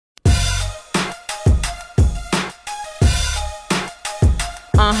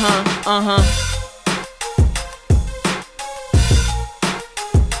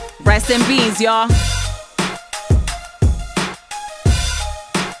Rice and beans, y'all.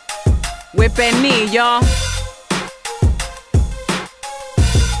 Whip and knee, y'all.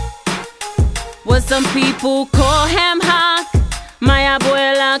 What some people call ham hock, my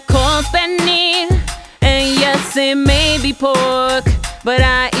abuela calls pernil. And yes, it may be pork, but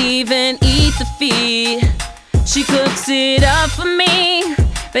I even eat the feet. She cooks it up for me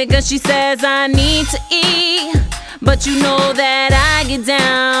because she says I need to eat. But you know that I get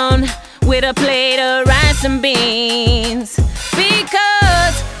down with a plate of rice and beans,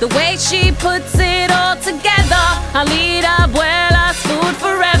 because the way she puts it all together, I'll eat abuela's food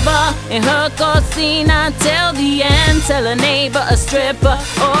forever. In her cocina till the end, tell a neighbor, a stripper,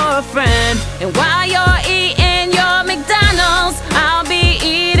 or a friend. And while you're eating your McDonald's, I'll be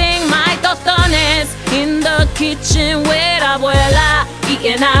eating my tostones in the kitchen with abuela,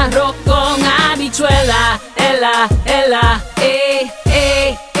 eating arroz con habichuela. Ela, ela,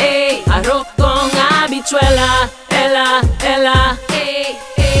 arroz con habichuela. Ela, ela,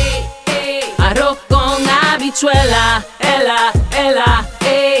 arroz con habichuela. Ela, ela,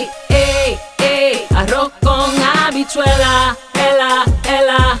 arroz con habichuela. Ela,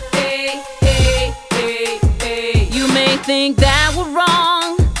 ela, You may think that we're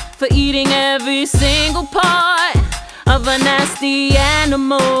wrong for eating every single part of a nasty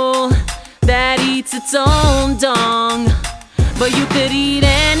animal that eats its own dung. But you could eat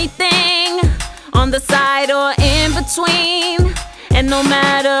anything on the side or in between, and no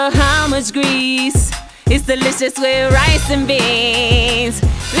matter how much grease, it's delicious with rice and beans.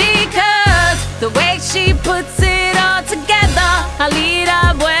 Because the way she puts it all together, I'll eat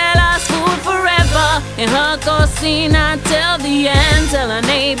abuela's food forever. In her cocina till the end, tell a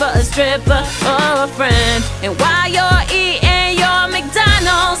neighbor, a stripper, or a friend. And while you're eating your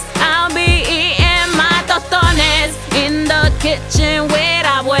McDonald's, I'll be eating my tostones in the kitchen with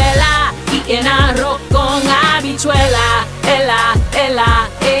abuela, eating arroz con habichuela. Ela, ela,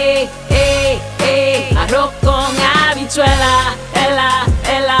 arroz con habichuela. Ela,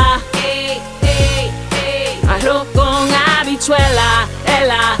 ela, arroz con habichuela.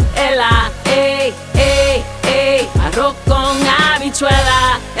 Ela, ela, arroz con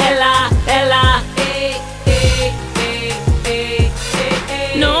habichuela. Ela, ela,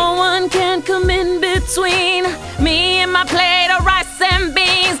 No one can come in between me and my plate of rice and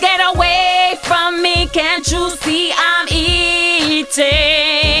beans. Get away from me, can't you see I'm eating?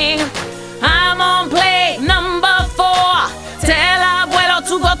 I'm on plate number 4. Tell abuelo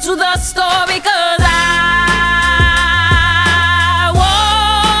to go to the store because I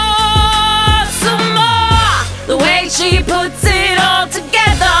want some more. The way she puts it all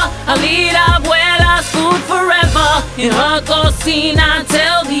together, I'll eat abuela's food forever. In her cocina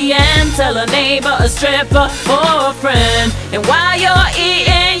till the end, tell a neighbor, a stripper, or a friend. And while you're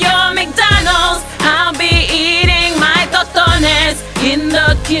eating your McDonald's, I'll be eating my tostones in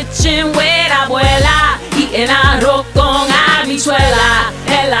the kitchen with abuela, eating arroz con habichuela.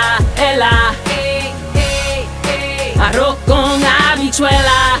 Ela, ela, arroz con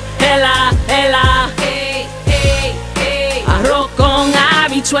habichuela. Ela, ela, arroz con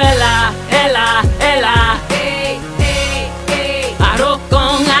habichuela. Ela, ela, arroz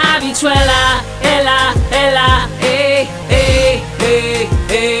con habichuela. Ela, ela,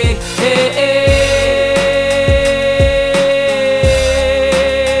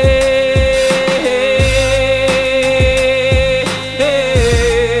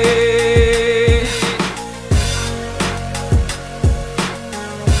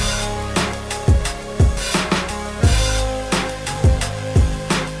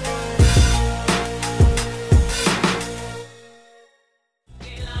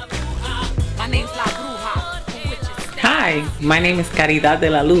 Hi, my name is Caridad De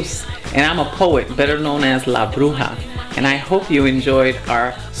La Luz, and I'm a poet, better known as La Bruja. And I hope you enjoyed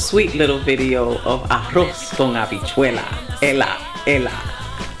our sweet little video of Arroz con Habichuela. Ela, ela.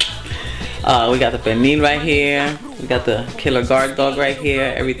 We got the pernil right here. We got the killer guard dog right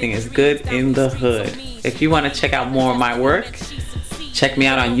here. Everything is good in the hood. If you want to check out more of my work, check me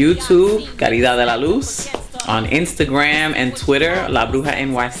out on YouTube, Caridad De La Luz, on Instagram and Twitter, La Bruja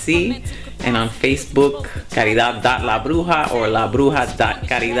NYC, and on Facebook, Caridad.labruja or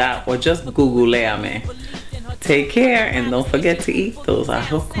labruja.caridad, or just Googleame. Take care and don't forget to eat those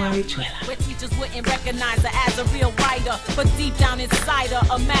arroz con habichuela. Where teachers wouldn't recognize her as a real writer, but deep down inside her,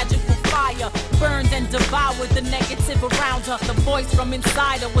 a magical fire burned and devoured the negative around her. The voice from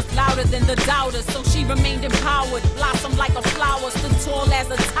inside her was louder than the doubters, so she remained empowered, blossomed like a flower, stood tall as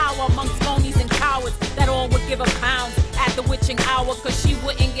a tower amongst phonies and cowards that all would give her pounds. As at the witching hour, cause she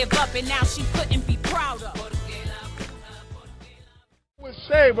wouldn't give up and now she couldn't be prouder. Would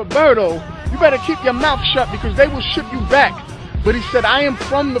say, Roberto, you better keep your mouth shut because they will ship you back. But he said, I am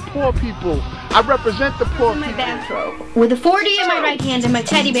from the poor people. I represent the poor people. My bathrobe, with a 40 in my right hand and my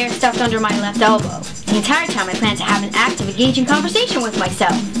teddy bear stuffed under my left elbow. The entire time I plan to have an active, engaging conversation with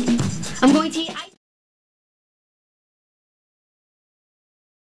myself. I'm going to eat